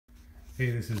Hey,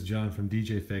 this is John from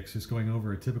DJ Fix, just going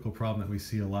over a typical problem that we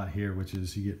see a lot here, which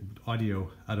is you get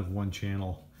audio out of one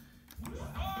channel.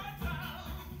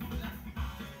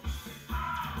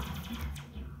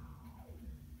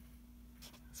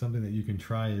 Something that you can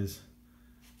try is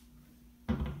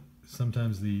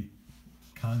sometimes the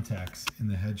contacts in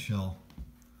the head shell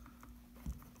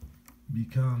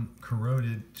become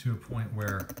corroded to a point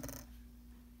where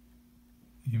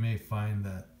you may find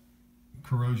that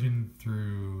corrosion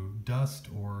through dust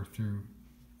or through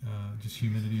just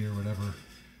humidity or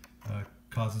whatever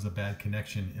causes a bad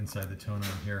connection inside the tone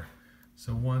arm here.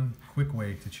 So one quick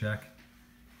way to check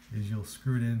is you'll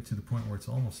screw it in to the point where it's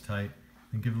almost tight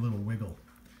and give it a little wiggle.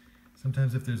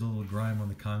 Sometimes if there's a little grime on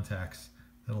the contacts,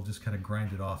 that'll just kind of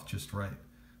grind it off just right.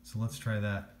 So let's try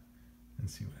that and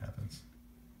see what happens.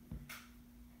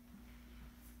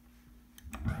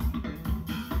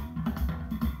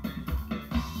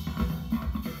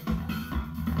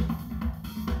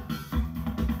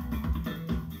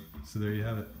 So there you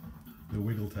have it, the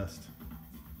wiggle test.